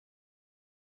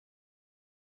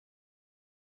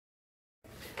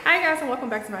Hi guys, and welcome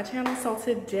back to my channel. So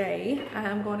today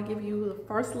I'm going to give you the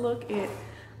first look at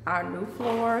our new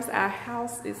floors. Our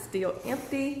house is still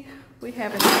empty. We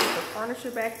haven't put the furniture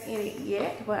back in it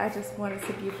yet, but I just wanted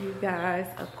to give you guys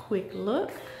a quick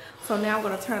look. So now I'm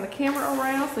going to turn the camera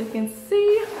around so you can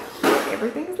see what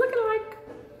everything is looking like.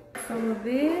 So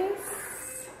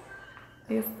this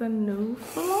is the new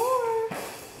floor.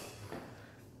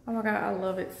 Oh my god, I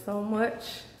love it so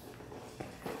much.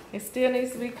 It still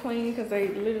needs to be clean because they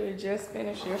literally just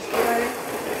finished yesterday.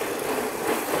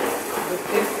 But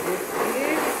this is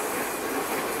it.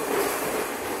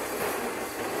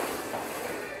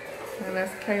 And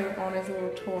that's Caleb on his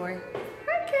little toy.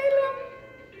 Hi, Caleb.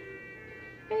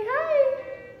 Hey, hi.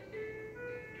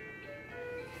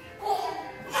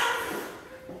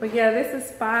 But yeah, this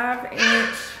is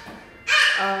 5-inch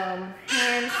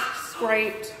hand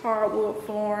scraped hardwood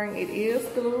flooring. It is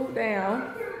glued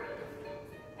down.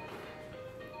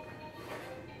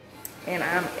 And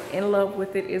I'm in love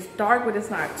with it. It's dark, but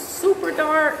it's not super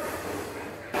dark.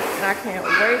 And I can't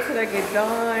wait till they get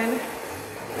done.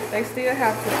 They still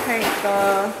have to paint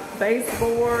the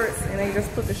baseboards, and they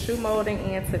just put the shoe molding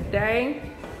in today.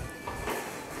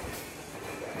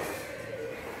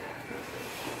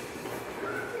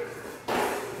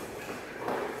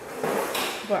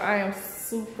 But I am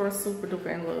super, super duper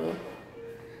in love.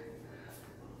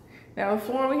 Now the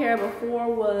floor we had before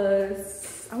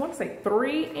was, I want to say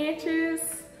 3 inches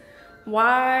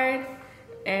wide,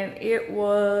 and it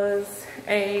was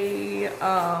a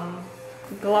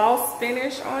gloss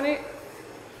finish on it.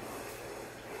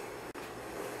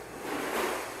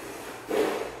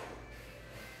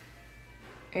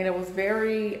 And it was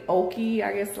very oaky.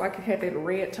 I guess like it had that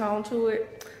red tone to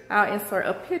it. I'll insert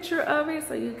a picture of it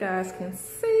so you guys can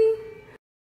see.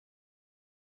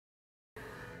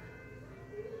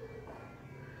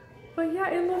 But yeah,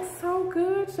 it looks so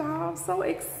good, y'all. I'm so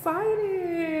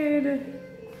excited.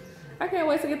 I can't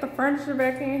wait to get the furniture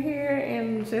back in here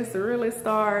and just really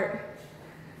start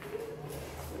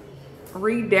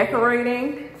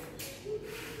redecorating.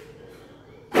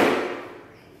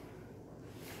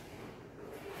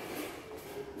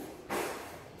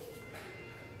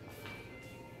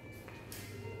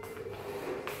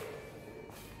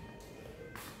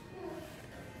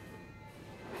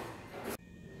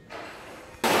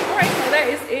 That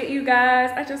is it, you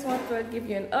guys. I just want to give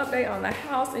you an update on the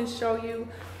house and show you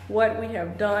what we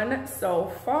have done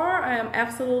so far. I am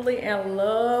absolutely in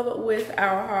love with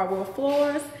our hardwood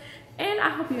floors, and I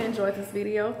hope you enjoyed this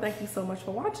video. Thank you so much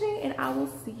for watching, and I will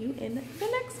see you in the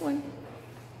next one.